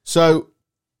 actually. So,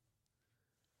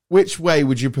 which way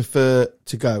would you prefer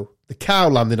to go? The cow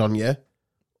landing on you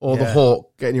or the Yeah.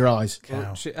 hawk getting your eyes?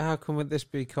 Cow. How come would this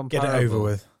be Get comparable? it over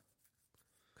with.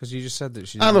 Because you just said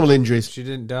that Animal injuries. she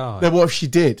didn't die. Then what if she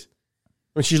did?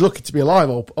 When she's lucky to be alive,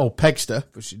 old Pegster.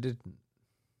 But she didn't.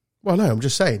 Well, no, I'm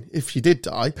just saying, if she did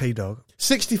die, P-dog.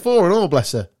 64 and all,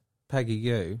 bless her. Peggy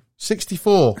Goo.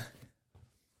 64.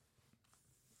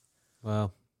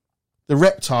 Well, The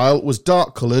reptile was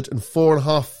dark coloured and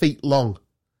 4.5 feet long.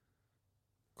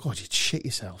 God, you'd shit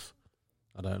yourself.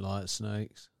 I don't like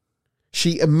snakes.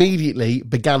 She immediately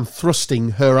began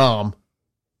thrusting her arm.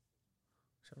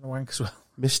 She's having a wank as well.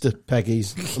 Mr.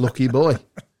 Peggy's lucky boy.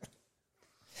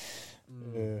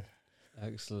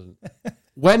 Excellent.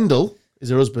 Wendell is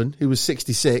her husband, who was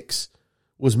 66,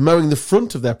 was mowing the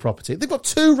front of their property. They've got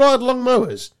 2 ride-along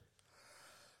mowers.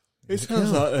 It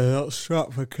sounds like they're not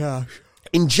strapped for cash.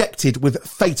 Injected with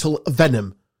fatal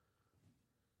venom.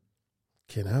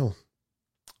 Fucking hell.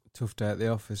 Tough day at the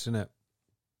office, isn't it?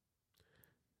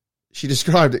 She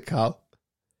described it, Carl.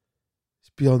 It's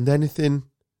beyond anything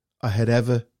I had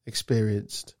ever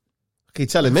experienced. Okay,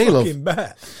 telling me, love. Fucking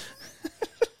bet.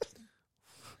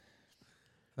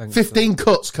 Thanks 15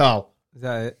 cuts, Carl. Is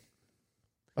that it?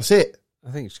 That's it.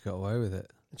 I think she got away with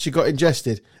it. She got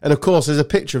ingested. And of course, there's a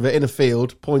picture of it in a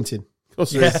field pointing. Of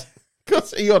course there is. Of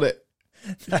course, you got it.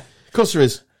 Of course there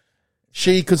is.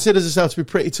 She considers herself to be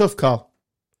pretty tough, Carl.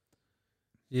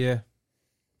 Yeah.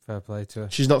 Fair play to her.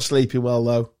 She's not sleeping well,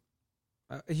 though.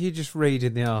 Are you just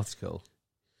reading the article?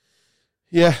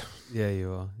 Yeah. Yeah,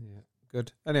 you are. Yeah.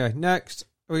 Good. Anyway, next.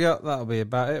 That'll be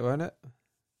about it, won't it?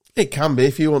 It can be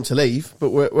if you want to leave, but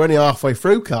we're only halfway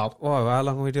through, Carl. Wow, how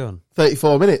long have we done?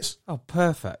 34 minutes. Oh,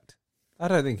 perfect. I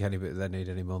don't think anybody they need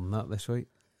any more than that this week.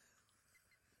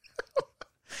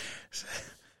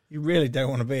 You really don't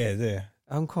want to be here, do you?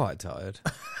 I'm quite tired.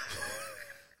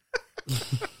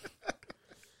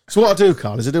 So what I do,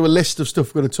 Carl, is I do a list of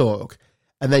stuff we're going to talk,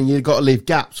 and then you've got to leave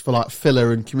gaps for like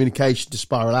filler and communication to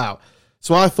spiral out.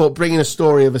 So I thought bringing a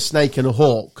story of a snake and a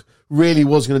hawk really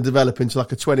was going to develop into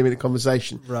like a 20-minute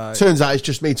conversation. Right. Turns out it's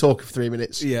just me talking for 3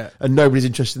 minutes. Yeah. And nobody's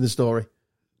interested in the story.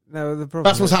 No, the problem.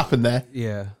 That's what's happened there.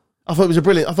 Yeah. I thought it was a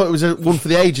brilliant. I thought it was a one for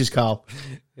the ages, Carl.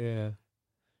 Yeah.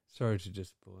 Sorry to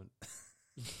disappoint.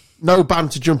 No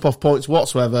banter, jump off points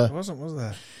whatsoever. There wasn't, was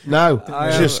there? No,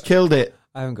 I just killed it.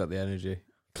 I haven't got the energy.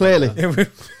 Clearly,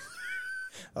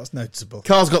 That's noticeable.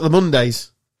 Carl's got the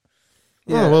Mondays.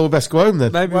 Yeah. Oh well, we best go home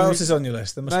then. Maybe What else is on your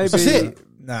list? There must maybe be That's it.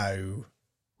 No,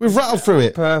 We've rattled through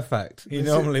it. perfect. you're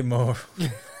normally more.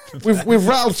 We've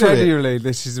rattled through it. Genuinely,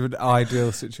 this is an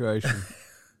ideal situation.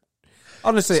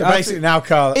 Honestly, So I basically, now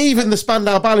Carl. Even the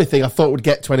Spandau Ballet thing, I thought would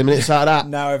get 20 minutes out of that.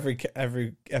 Now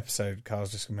every episode,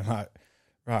 Carl's just gonna be like,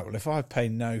 right. Well, if I pay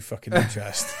no fucking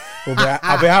interest, I'll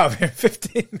be out of here in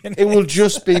 15 minutes. It will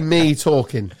just be me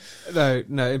talking. no.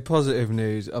 In positive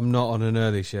news, I'm not on an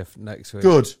early shift next week.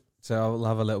 Good. So I'll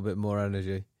have a little bit more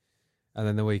energy. And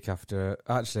then the week after,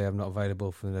 actually, I'm not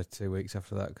available for the 2 weeks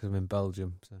after that because I'm in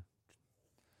Belgium. So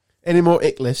Any more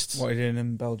ick lists? What are you doing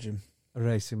in Belgium?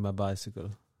 racing my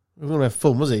bicycle. We're going to have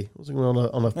fun, was he? Wasn't going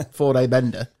on a 4-day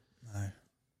bender. No,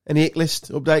 Any ick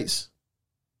list updates?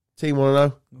 Team want to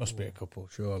know? must be a couple,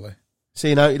 surely.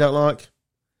 See out you don't like?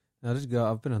 I did go.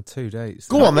 I've been on 2 dates.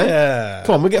 Go on then. Yeah.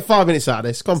 Come on, we'll get 5 minutes out of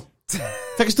this. Come on.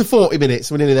 Take us to 40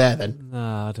 minutes. We're nearly there then.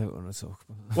 Nah, I don't want to talk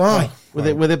about that. Why?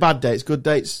 Were they bad dates? Good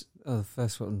dates? Oh, the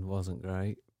first one wasn't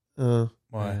great. Uh,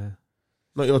 Why?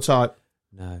 not your type.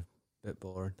 No, bit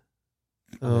boring.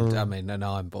 Oh. I mean, no,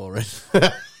 I'm boring.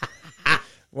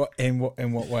 What in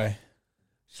what way?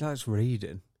 She likes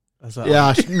reading. I was like,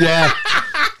 Yeah.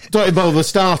 Don't involve the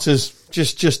starters.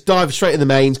 Just dive straight in the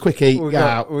mains. Quick eat. we Get got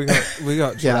out. we got Get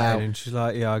out. chatting, and she's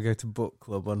like, "Yeah, I go to book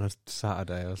club on a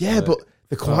Saturday." Or Yeah, something. but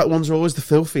the quiet ones are always the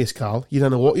filthiest, Carl. You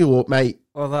don't know what you want, mate.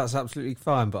 Well, that's absolutely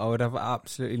fine, but I would have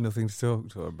absolutely nothing to talk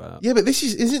to her about. Yeah, but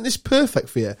isn't this perfect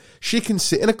for you? She can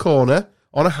sit in a corner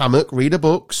on a hammock, read her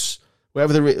books,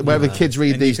 wherever the kids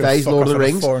read And these you can days, fuck Lord of off the on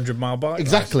a Rings. 400-mile bike.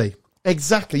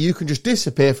 Exactly. You can just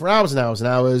disappear for hours and hours and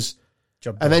hours,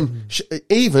 Job and done.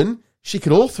 then she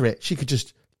could author it. She could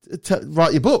just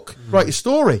write your book, write your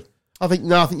story. I think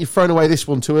you've thrown away this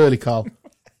one too early, Carl.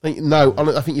 I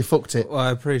think you fucked it. Well, I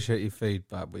appreciate your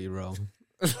feedback, but you're wrong.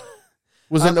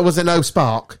 Was there no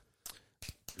spark?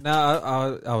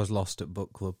 No, I was lost at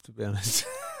book club, to be honest.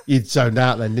 You'd zoned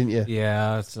out then, didn't you?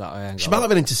 Yeah, it's like I ain't She got- might have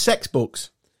been into sex books.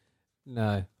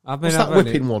 No, What's that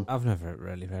whipping one? I've never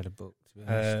really read a book, to be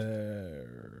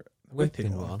honest.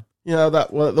 Whipping one. You know that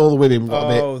all the women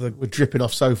Oh, were dripping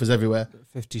off sofas everywhere.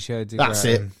 50 Shades of That's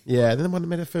Grey. it. Yeah, then they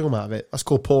made a film out of it. That's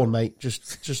called porn, mate.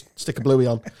 Just stick a bluey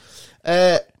on.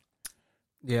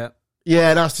 Yeah,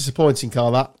 Yeah, that's disappointing,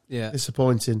 Carl. That yeah.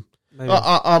 disappointing. Maybe.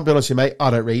 I'll be honest with you, mate. I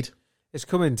don't read. It's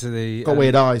coming to the... Got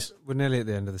weird eyes. We're nearly at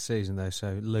the end of the season, though,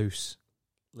 so Loose.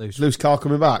 Loose Carl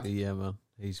coming back. Yeah, man.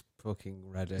 He's fucking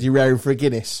ready. Is he raring for a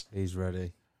Guinness? He's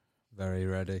ready. Very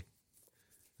ready.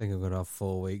 I think I'm going to have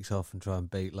 4 weeks off and try and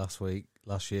beat last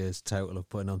year's total of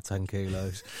putting on 10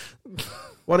 kilos.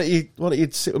 Why don't you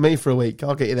sit with me for a week?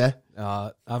 I'll get you there.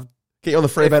 I've Get you on the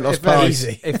free Ventos pies.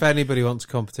 If anybody wants a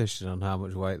competition on how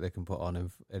much weight they can put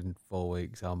on in 4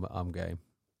 weeks, I'm game.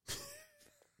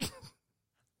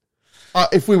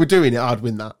 If we were doing it, I'd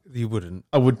win that. You wouldn't.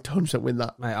 I would 100% win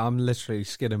that. Mate, I'm literally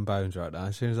skin and bones right now.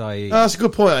 As soon as I eat... That's a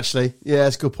good point, actually. Yeah,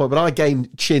 that's a good point. But I gain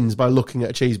chins by looking at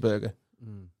a cheeseburger.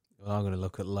 Well, I'm going to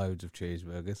look at loads of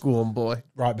cheeseburgers. Go on, boy.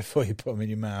 Right before you put them in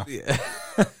your mouth. Yeah.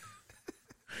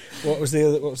 What was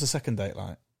the second date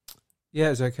like? Yeah,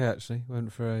 it was okay, actually.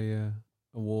 Went for a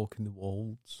walk in the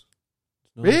Wolds.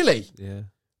 It's nice. Really? Yeah.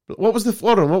 What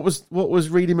was what was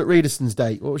Reedy McReaderson's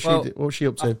date? What was she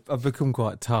up to? I've become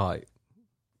quite tight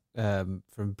from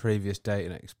previous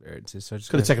dating experiences. So I just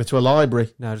Could have taken her to a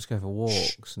library. No, I just go for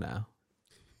walks now.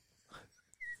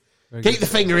 Very Keep good. the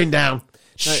finger in down.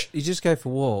 No, you just go for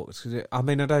walks. I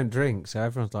don't drink, so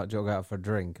everyone's like, "Do you want to go out for a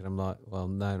drink?" And I'm like, "Well,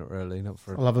 no, not really. Not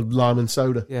for." I'll have a lime and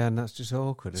soda. Yeah, and that's just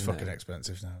awkward. It's isn't fucking it?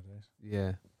 expensive nowadays.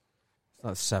 Yeah, it's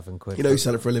like £7. You know you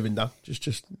sell it for a living, Dan. Just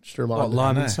to remind What, you.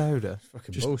 lime I and know. soda?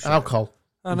 Fucking Just bullshit. alcohol.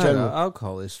 Oh in no, general.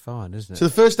 alcohol is fine, isn't it? So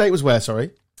the first date was where?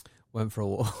 Sorry, Went for a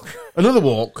walk. another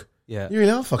walk. Yeah. You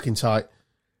really are fucking tight.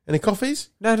 Any coffees?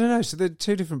 No. So they're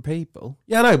two different people.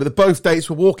 Yeah, I know, but both dates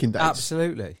were walking dates.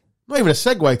 Absolutely. Not even a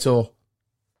Segway tour.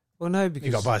 Well, no, because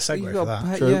You got to buy a Segway you for gotta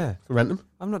that. pay- True. Yeah, Rent them.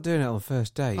 I'm not doing it on the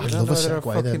first date. I I don't love know a whether I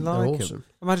Segway. fucking They're like awesome. them.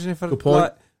 Imagine if I Good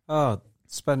point.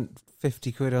 spent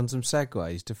 50 quid on some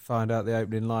Segways to find out the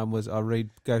opening line was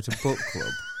go to book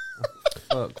club.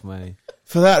 Fuck me.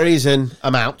 For that reason,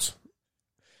 I'm out.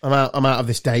 I'm out of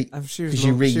this date. She Did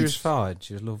you read? was fine.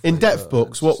 She was lovely. In-depth but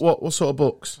books. it's just- What sort of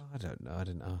books? I don't know. I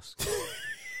didn't ask.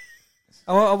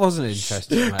 I wasn't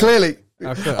interested. Mate. Clearly,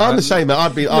 I could- I'm the same. Mate.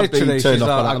 I'd be Literally, turned she's off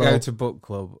like, by I that. go and all. to book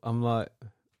club. I'm like,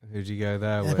 who'd you go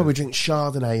there They with? probably drink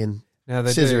Chardonnay and Yeah,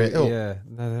 they scissor do. it up. Yeah,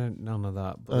 no, they don't, none of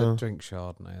that. But Oh. they drink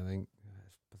Chardonnay. I think.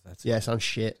 It's pathetic. yeah, sounds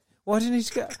shit. Why do you need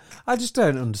to go? I just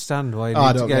don't understand why you I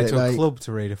need to don't go get it, to a mate. club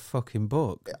to read a fucking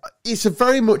book. It's a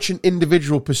very much an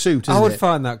individual pursuit, isn't I would it?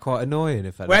 find that quite annoying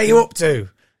if. Where are you up to?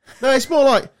 No, it's more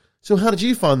like, so how did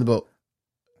you find the book?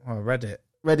 Oh, I read it.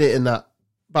 Read it in that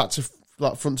back to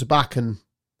like front to back, and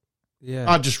Yeah.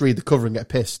 I'd just read the cover and get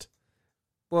pissed.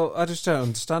 Well, I just don't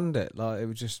understand it. Like, it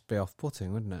would just be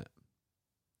off-putting, wouldn't it?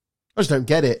 I just don't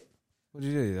get it. What do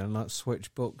you do then? Like,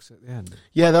 switch books at the end?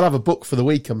 Yeah, they'll have a book for the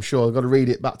week, I'm sure. They've got to read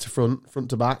it back to front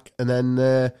to back, and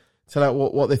then tell out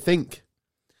what they think.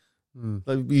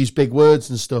 They use big words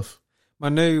and stuff. My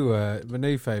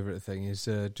new favourite thing is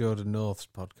Jordan North's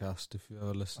podcast, if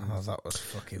you're listening. Oh, that was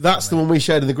fucking That's the funny. one we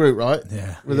shared in the group, right?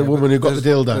 Yeah. With the woman who got the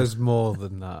dildo. There's more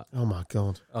than that. Oh my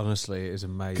God. Honestly, it is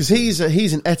amazing. Because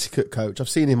he's an etiquette coach. I've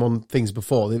seen him on things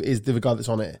before. He's the guy that's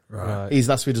on it. Right.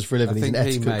 That's what he does for a I living. He's an think he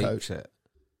etiquette makes coach. it.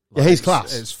 Yeah, he's it's-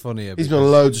 class. It's funnier. He's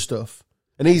done loads of stuff.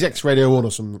 And he's ex-Radio 1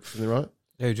 or something, right?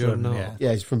 Who, Jordan North? Yeah.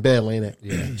 Yeah, he's from Burnley, innit?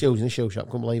 Yeah. Chills in the show shop,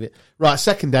 couldn't believe it. Right,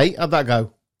 second date, how'd that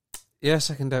go? Yeah,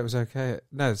 second date was okay.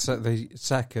 No, the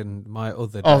second, my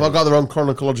other date. Oh, I've got the wrong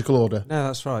chronological order. No,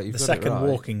 that's right. You've The got second it right.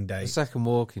 walking The day. second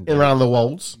walking In date. around the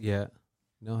Wolds. Yeah.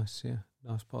 Nice, yeah.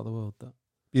 Nice part of the world, that.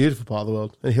 Beautiful part of the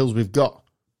world. The hills we've got.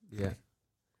 Yeah.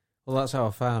 Well, that's how I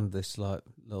found this, like,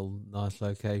 little nice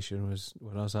location, was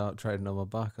when I was out trading on my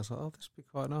bike. I was like, oh, this would be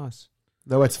quite nice.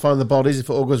 Nowhere to find the bodies if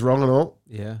it all goes wrong and all.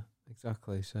 Yeah,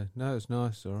 exactly. So, no, it's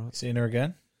nice, all right. Seen her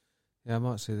again? Yeah, I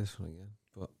might see this one again,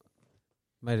 but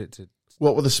made it to...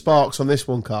 What were the sparks on this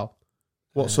one, Carl?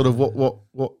 What sort of,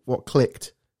 what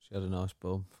clicked? She had a nice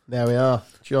bum. There we are.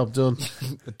 Job done.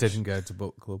 But didn't go to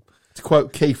book club. To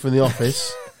quote Keith from The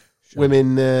Office,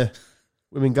 women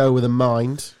go with a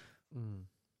mind.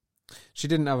 She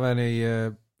didn't have any,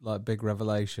 like, big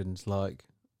revelations, like,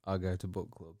 I go to book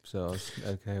club, so I was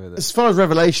okay with it. As far as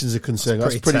revelations are concerned,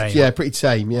 that's pretty pretty tame. pretty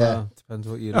tame, yeah. Well, depends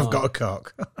what you like. I've got a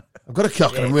cock. I've got a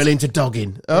cock and I'm really into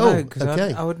dogging. Oh, No, 'cause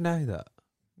okay. I would know that.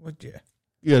 Would you?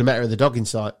 You're going to met her at the dogging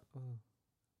site.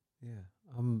 Yeah,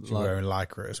 I'm She's like wearing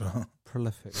lycra as well.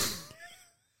 prolific.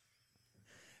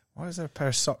 Why is there a pair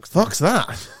of socks there? Fuck's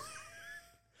that.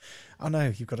 Oh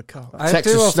no, you've got a cock.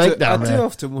 Texas snake down I there. do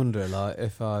often wonder, like,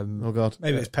 if I'm Oh, God.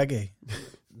 Maybe it's Peggy.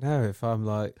 no, if I'm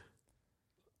like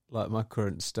my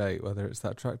current state, whether it's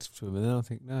that attractive to him, and then I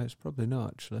think no, it's probably not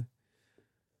actually.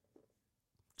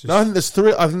 Just, No, I think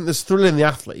there's thrill in the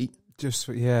athlete. just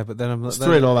yeah, but then I'm There's like,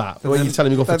 thrill in all that. but When then- you're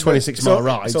telling me go for a then- 26-mile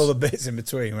ride. It's all the bits in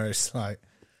between where it's like,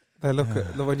 they look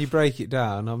at when you break it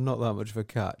down. I'm not that much of a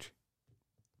catch.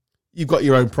 You've got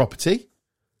your own property.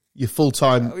 You're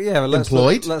full-time Oh, yeah, well,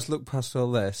 employed. Let's look past all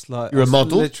this. Like, You're a I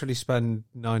model. Literally spend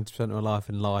 90% of my life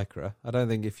in lycra. I don't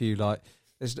think if you like,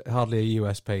 there's hardly a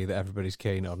USP that everybody's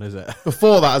keen on, is it?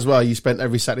 Before that as well, you spent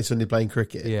every Saturday, Sunday playing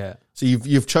cricket. Yeah, So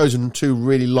you've chosen two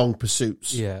really long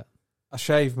pursuits. yeah. I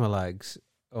shave my legs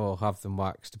or have them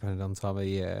waxed depending on the time of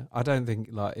year. I don't think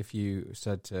like if you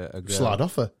said to a girl, Slide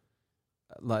offer.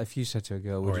 like if you said to a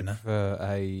girl, would you prefer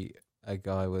a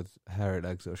guy with hairy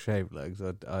legs or shaved legs?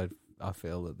 I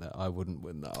feel that I wouldn't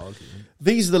win that argument.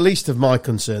 These are the least of my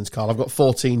concerns, Carl. I've got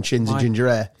 14 chins and ginger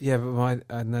hair. Yeah, but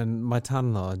my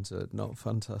tan lines are not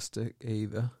fantastic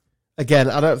either. Again,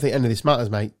 I don't think any of this matters,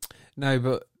 mate. No,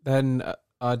 but then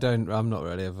I'm not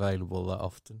really available that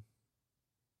often.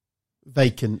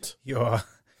 Vacant. you're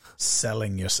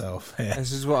selling yourself here.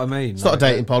 This is what I mean. It's not a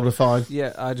dating pod, we're fine.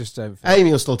 Yeah, I just don't. Feel,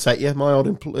 Amy will still take you, my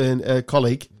old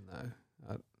colleague.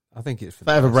 no, I think it's for If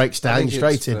that ever best. breaks down, I think you're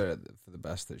it's straight in. for the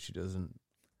best that she doesn't.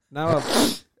 Now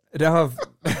I've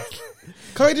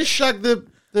Can't you just shag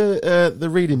the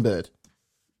reading bird?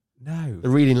 no. The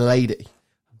reading lady?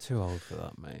 I'm too old for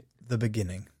that, mate. The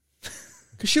beginning.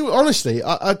 Because she, honestly,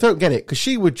 I don't get it. Because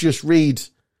she would just read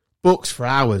books for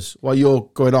hours while you're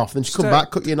going off. Then she'd come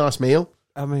back, cook you a nice meal.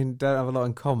 I mean, don't have a lot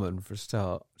in common for a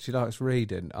start. She likes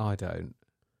reading. I don't.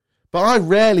 But I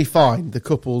rarely find the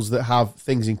couples that have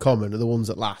things in common are the ones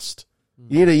that last.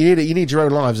 You need your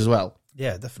own lives as well.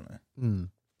 Yeah, definitely. Mm.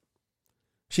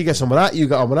 She gets on with that, you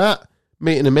get on with that.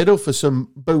 Meet in the middle for some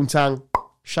boontang,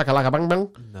 shakalaka bang bang,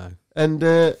 No. and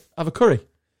have a curry.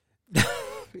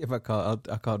 If I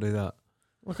can't do that.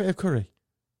 Why can't you have curry?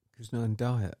 It's not in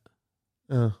diet.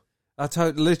 Oh.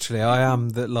 Literally, I am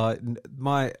that. Like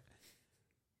my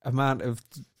amount of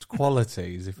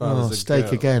qualities. If I was a steak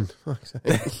girl, again.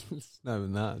 It's not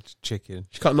even that. It's chicken.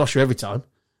 She can't nosh you every time.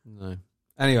 No.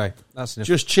 Anyway, that's enough.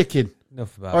 Just chicken.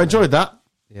 Enough about. I enjoyed that.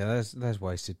 Yeah, there's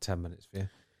wasted 10 minutes for you.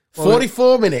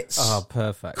 44 minutes. Oh,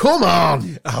 perfect. Come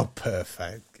on. Oh,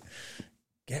 perfect.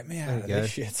 Get me out of There you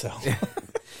this shithole.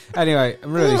 Anyway,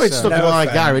 I'm really It's sorry. stuck in No my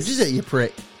offense. garage, is it, you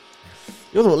prick?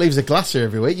 You're the one that leaves a glass here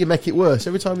every week. You make it worse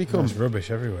every time you come. There's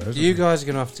rubbish everywhere. Isn't You there? guys are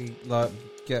going to have to like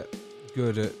get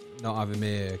good at not having me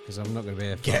here because I'm not going to be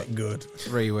here for Get like good.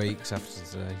 3 weeks after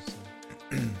today. So.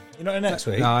 You're not in next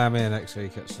week? No, I am here next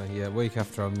week actually. Yeah, week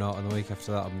after I'm not, and the week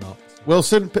after that I'm not.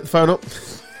 Wilson, pick the phone up.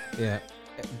 Yeah.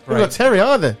 We've got Terry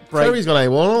either. Break. Terry's got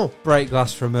A1. Break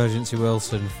glass for emergency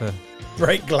Wilson for.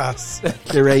 Break glass.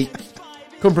 Great.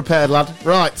 Come prepared, lad.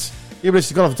 Right. You've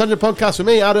listened to Gone Off the Tangent podcast with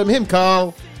me, Adam, him,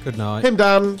 Carl, Good night. him,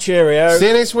 Dan. Cheerio. See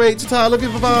you next week. Ta-ta. Love you.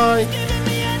 Bye-bye.